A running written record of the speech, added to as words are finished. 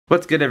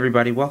What's good,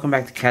 everybody? Welcome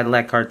back to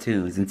Cadillac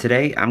Cartoonz, and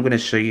today I'm going to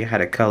show you how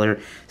to color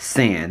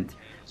sand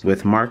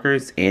with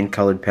markers and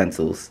colored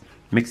pencils,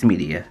 mixed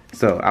media.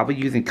 So I'll be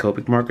using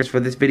Copic markers for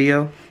this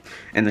video,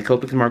 and the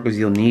Copic markers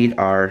you'll need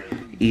are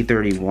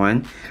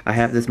E31. I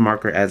have this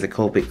marker as a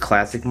Copic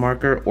Classic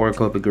marker, or a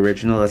Copic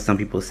Original as some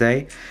people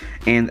say,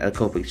 and a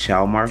Copic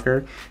Ciao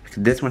marker.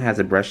 This one has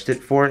a brush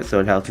tip for it, so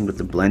it helps me with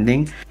the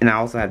blending. And I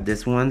also have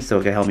this one,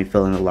 so it can help me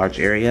fill in a large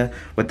area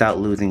without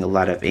losing a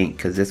lot of ink,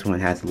 because this one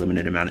has a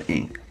limited amount of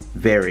ink.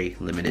 Very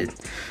limited.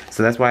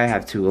 So that's why I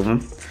have two of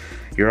them.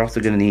 You're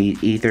also going to need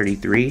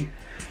E33,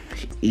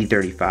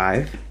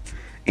 E35,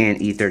 and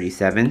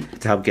E37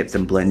 to help get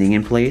some blending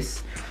in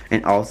place.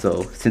 And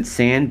also, since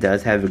sand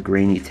does have a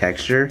grainy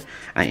texture,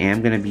 I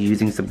am going to be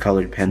using some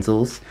colored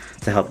pencils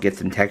to help get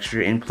some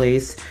texture in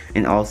place,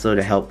 and also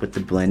to help with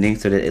the blending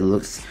so that it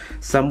looks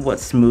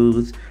somewhat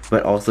smooth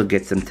but also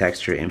get some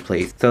texture in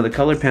place. So the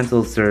colored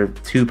pencils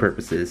serve two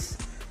purposes: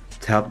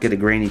 to help get a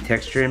grainy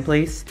texture in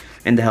place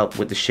and to help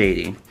with the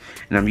shading.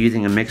 And I'm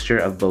using a mixture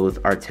of both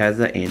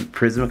Arteza and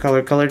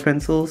Prismacolor colored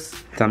pencils.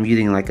 So I'm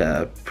using like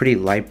a pretty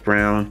light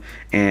brown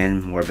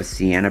and more of a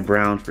sienna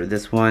brown for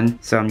this one.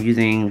 So I'm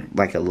using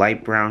like a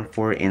light brown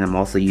for it, and I'm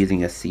also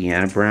using a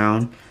sienna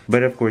brown.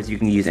 But of course you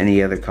can use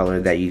any other color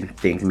that you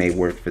think may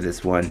work for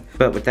this one.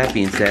 But with that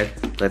being said,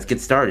 let's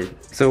get started.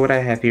 So what I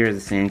have here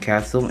is a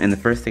sandcastle, and the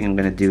first thing I'm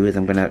going to do is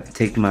I'm going to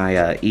take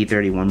my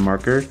E31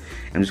 marker.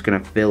 I'm just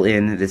going to fill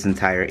in this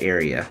entire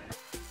area.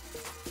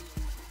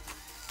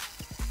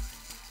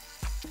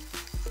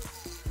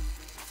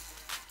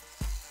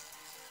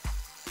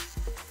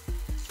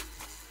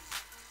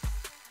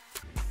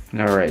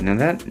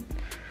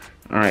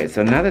 Alright,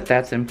 so now that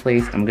that's in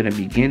place, I'm going to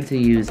begin to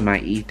use my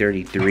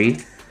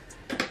E33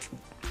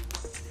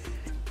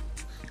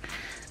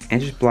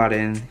 and just blot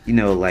in, you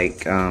know,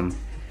 like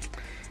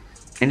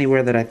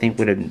anywhere that I think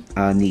would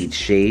need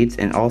shades,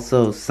 and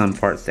also some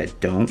parts that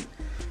don't,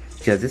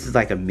 because this is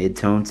like a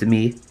mid-tone to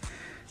me.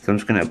 So I'm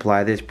just going to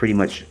apply this pretty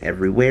much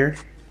everywhere,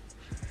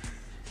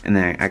 and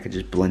then I could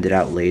just blend it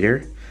out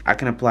later. I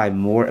can apply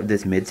more of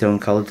this mid-tone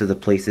color to the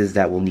places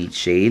that will need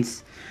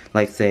shades,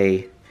 like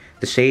say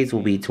the shades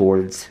will be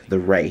towards the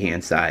right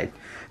hand side,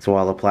 so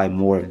I'll apply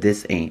more of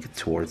this ink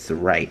towards the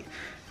right.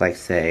 Like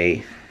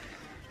say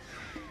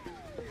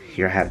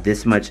here I have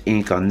this much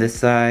ink on this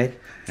side,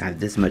 I have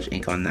this much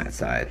ink on that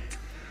side,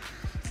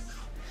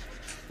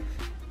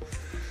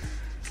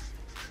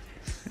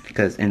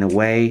 because in a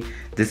way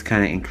this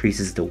kind of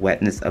increases the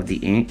wetness of the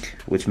ink,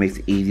 which makes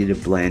it easy to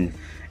blend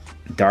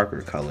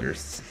darker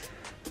colors.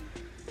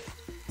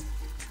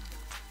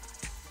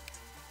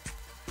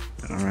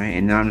 Alright,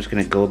 and now I'm just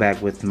going to go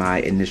back with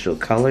my initial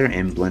color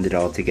and blend it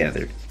all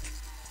together.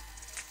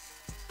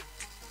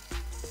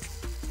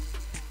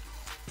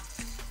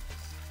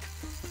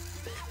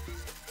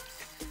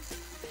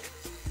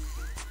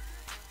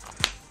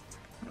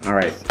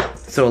 Alright,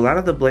 so a lot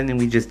of the blending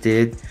we just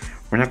did,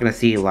 we're not going to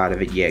see a lot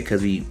of it yet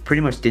because we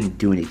pretty much didn't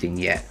do anything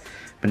yet.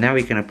 But now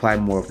we can apply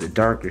more of the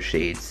darker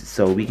shades.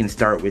 So we can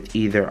start with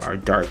either our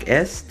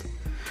darkest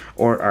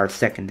or our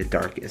second to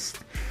darkest.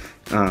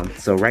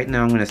 So right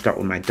now I'm going to start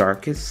with my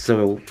darkest,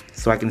 so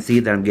I can see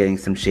that I'm getting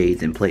some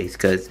shades in place,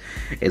 because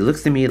it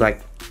looks to me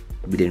like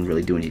we didn't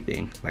really do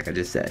anything, like I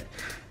just said.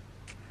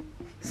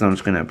 So I'm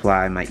just going to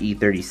apply my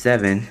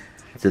E37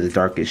 to the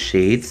darkest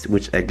shades,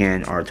 which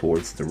again are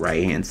towards the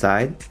right hand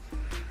side.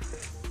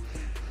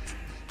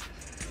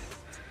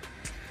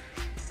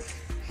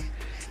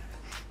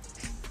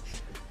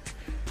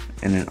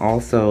 And then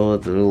also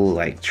the little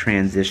like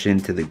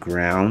transition to the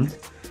ground,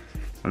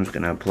 I'm just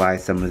going to apply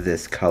some of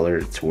this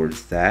color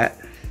towards that.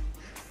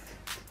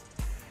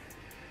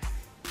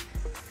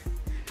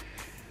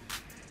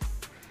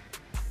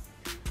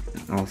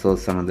 Also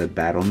some of the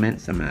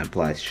battlements, I'm going to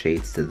apply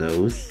shades to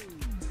those.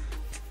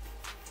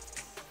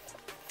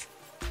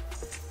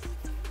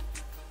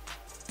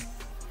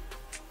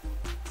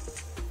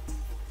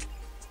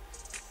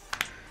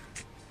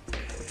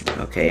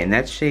 Okay, and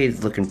that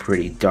shade's looking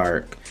pretty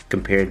dark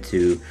compared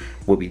to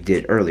what we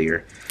did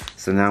earlier.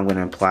 So now I'm going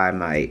to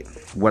apply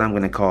what I'm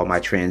going to call my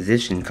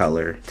transition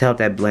color to help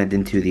that blend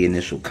into the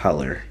initial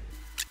color.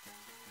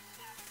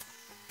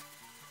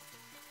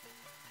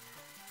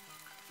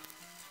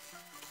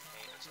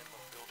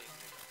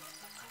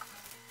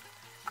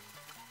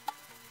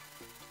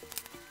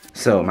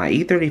 So my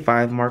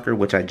E35 marker,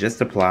 which I just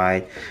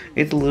applied,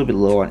 it's a little bit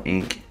low on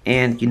ink,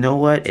 and you know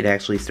what, it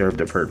actually served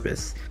a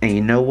purpose. And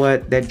you know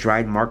what, that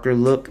dried marker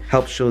look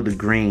helps show the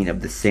grain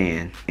of the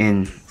sand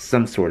in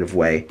some sort of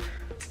way.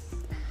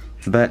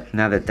 But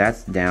now that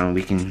that's down,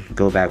 we can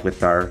go back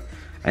with our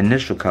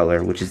initial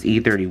color, which is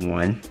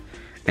E31,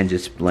 and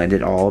just blend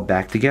it all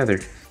back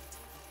together.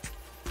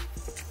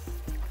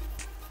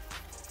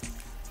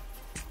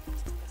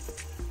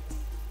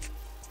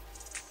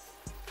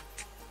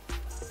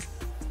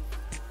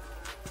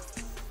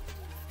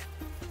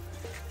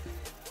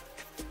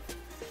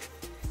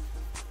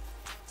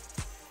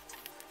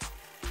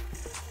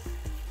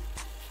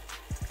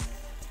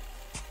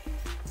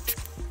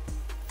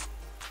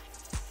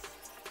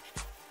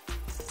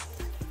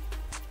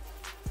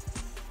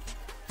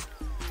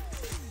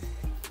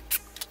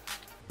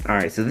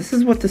 Alright, so this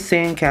is what the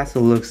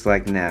sandcastle looks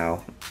like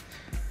now.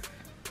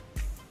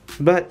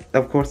 But,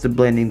 of course, the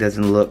blending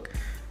doesn't look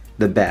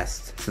the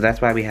best. So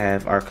that's why we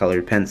have our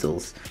colored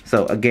pencils.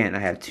 So again, I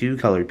have two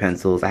colored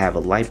pencils. I have a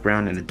light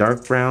brown and a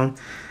dark brown.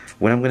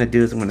 What I'm going to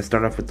do is I'm going to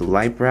start off with the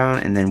light brown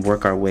and then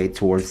work our way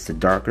towards the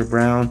darker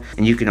brown.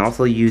 And you can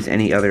also use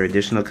any other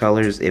additional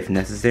colors if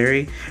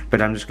necessary,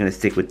 but I'm just going to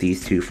stick with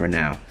these two for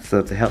now.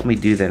 So to help me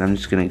do that, I'm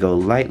just going to go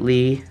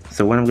lightly.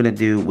 So what I'm going to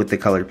do with the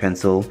colored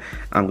pencil,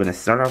 I'm going to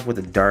start off with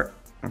a dark,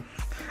 I'm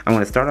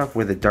going to start off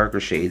where the darker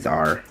shades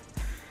are.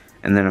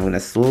 And then I'm going to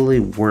slowly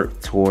work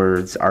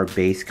towards our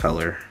base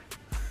color.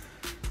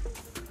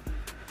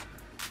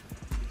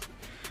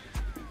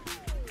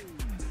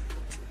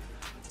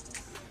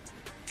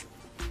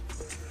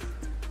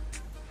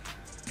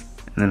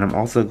 And then I'm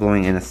also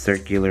going in a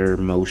circular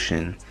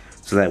motion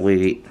so that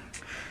way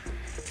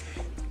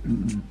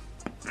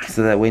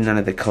none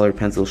of the colored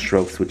pencil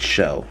strokes would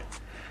show.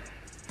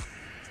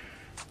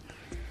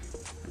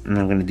 And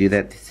I'm going to do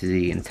that to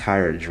the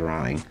entire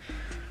drawing.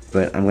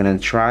 But I'm going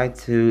to try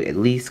to at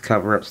least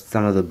cover up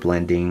some of the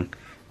blending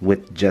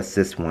with just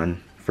this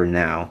one for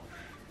now.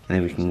 And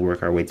then we can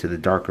work our way to the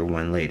darker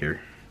one later.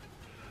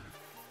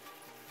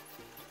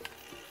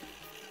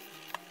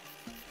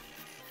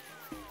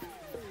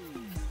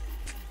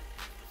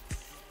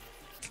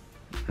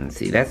 And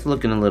see, that's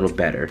looking a little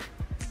better.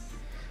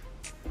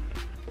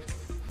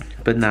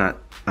 But not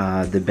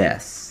the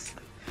best.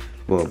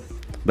 Well,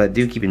 but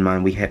do keep in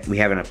mind we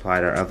haven't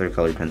applied our other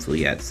colored pencil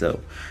yet, so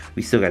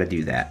we still got to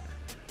do that.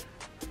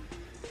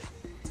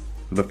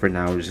 But for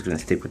now, we're just going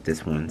to stick with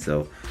this one.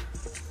 So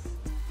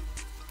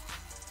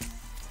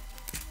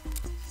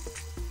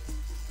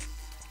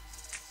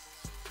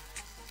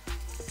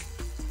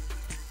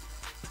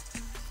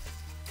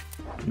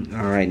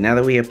alright, now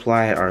that we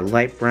apply our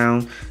light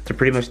brown to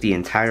pretty much the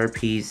entire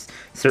piece,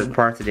 certain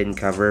parts I didn't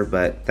cover,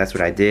 but that's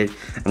what I did.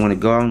 I'm going to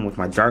go on with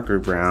my darker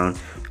brown.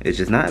 It's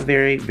just not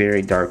very,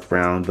 very dark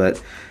brown, but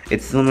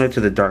it's similar to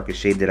the darkest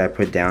shade that I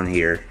put down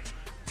here.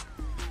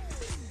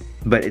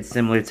 But it's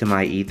similar to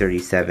my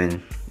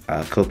E37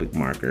 Copic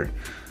marker.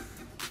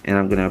 And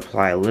I'm going to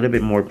apply a little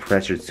bit more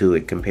pressure to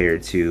it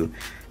compared to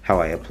how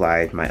I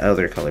applied my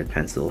other colored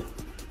pencil.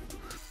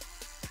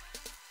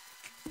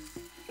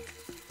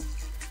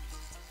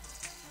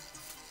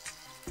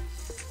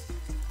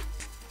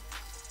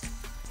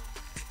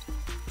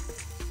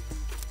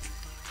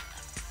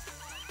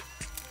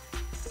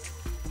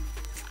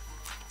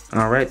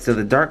 Alright, so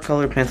the dark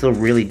color pencil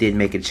really did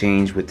make a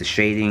change with the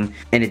shading,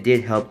 and it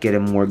did help get a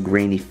more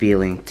grainy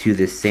feeling to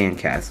this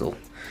sandcastle.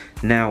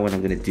 Now what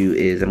I'm going to do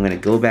is I'm going to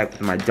go back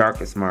with my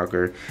darkest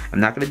marker.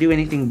 I'm not going to do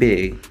anything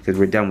big because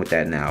we're done with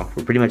that now.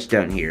 We're pretty much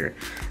done here.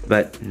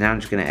 But now I'm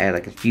just going to add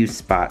like a few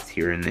spots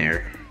here and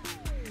there.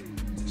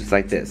 Just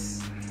like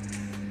this.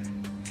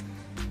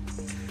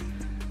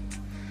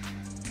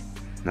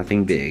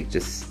 Nothing big,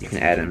 just you can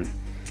add them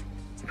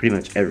pretty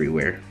much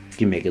everywhere. You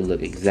can make it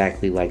look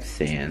exactly like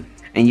sand.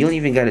 And you don't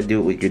even got to do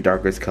it with your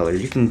darkest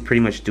colors. You can pretty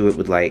much do it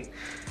with like,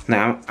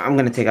 now I'm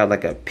going to take out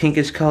like a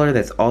pinkish color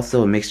that's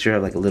also a mixture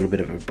of like a little bit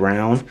of a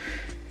brown.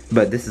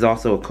 But this is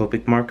also a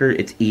Copic marker.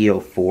 It's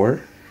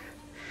E04.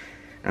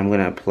 I'm going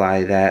to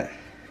apply that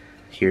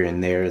here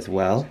and there as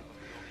well.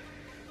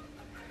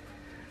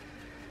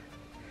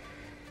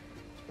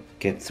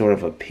 Get sort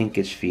of a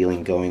pinkish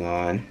feeling going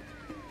on.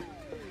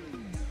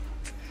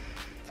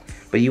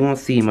 But you won't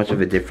see much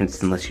of a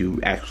difference unless you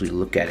actually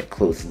look at it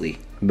closely.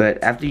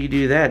 But after you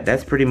do that,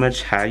 that's pretty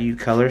much how you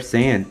color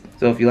sand.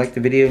 So if you liked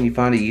the video and you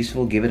found it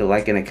useful, give it a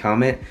like and a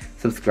comment,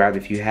 subscribe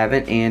if you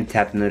haven't, and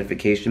tap the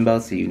notification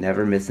bell so you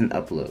never miss an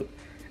upload.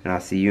 And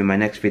I'll see you in my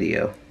next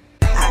video.